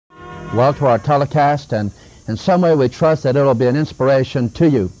well to our telecast, and in some way we trust that it will be an inspiration to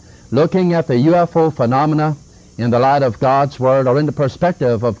you. Looking at the UFO phenomena in the light of God's Word, or in the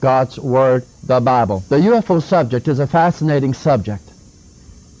perspective of God's Word, the Bible. The UFO subject is a fascinating subject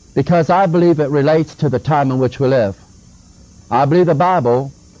because I believe it relates to the time in which we live. I believe the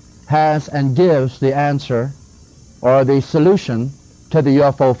Bible has and gives the answer or the solution to the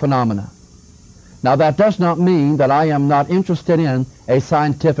UFO phenomena. Now, that does not mean that I am not interested in a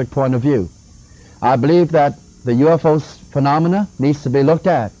scientific point of view. I believe that the UFO phenomena needs to be looked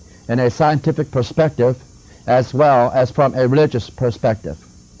at in a scientific perspective as well as from a religious perspective.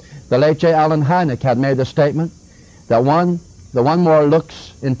 The late J. Allen Hynek had made the statement that the one more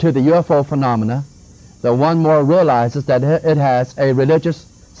looks into the UFO phenomena, the one more realizes that it has a religious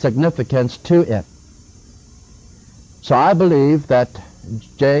significance to it. So I believe that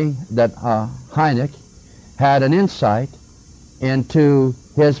Hynek had an insight into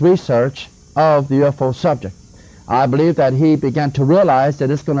his research of the UFO subject. I believe that he began to realize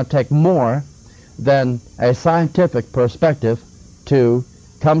that it's going to take more than a scientific perspective to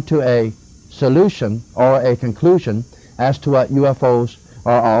come to a solution or a conclusion as to what UFOs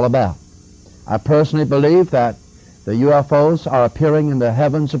are all about. I personally believe that the UFOs are appearing in the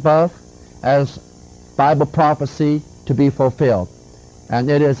heavens above as Bible prophecy to be fulfilled. And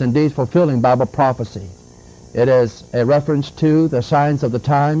it is indeed fulfilling Bible prophecy. It is a reference to the signs of the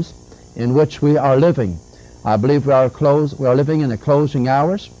times in which we are living. I believe we are living in the closing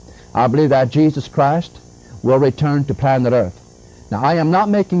hours. I believe that Jesus Christ will return to planet Earth. Now, I am not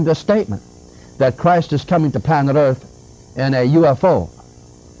making the statement that Christ is coming to planet Earth in a UFO.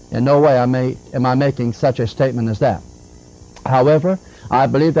 In no way am I making such a statement as that. However, I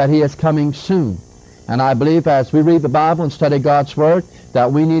believe that he is coming soon. And I believe as we read the Bible and study God's Word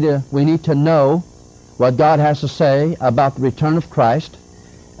that we need to know what God has to say about the return of Christ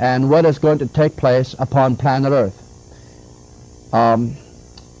and what is going to take place upon planet Earth.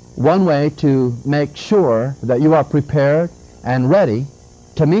 One way to make sure that you are prepared and ready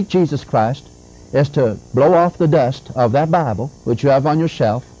to meet Jesus Christ is to blow off the dust of that Bible, which you have on your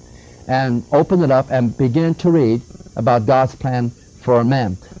shelf, and open it up and begin to read about God's plan for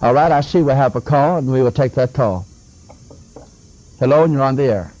man. All right, I see we have a call, and we will take that call. Hello, and you're on the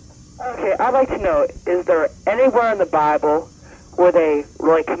air. Okay, I'd like to know, is there anywhere in the Bible where they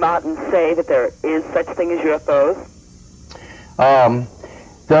really come out and say that there is such thing as UFOs?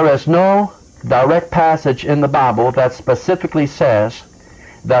 There is no direct passage in the Bible that specifically says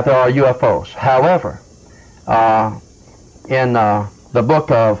that there are UFOs. However, in the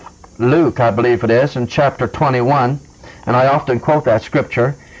book of Luke, I believe it is, in chapter 21, and I often quote that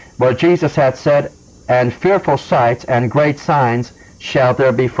scripture, where Jesus had said, "And fearful sights and great signs shall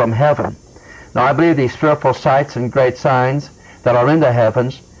there be from heaven." Now, I believe these fearful sights and great signs that are in the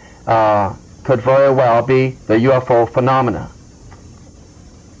heavens could very well be the UFO phenomena.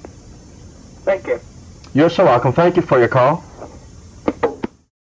 Thank you. You're so welcome. Thank you for your call.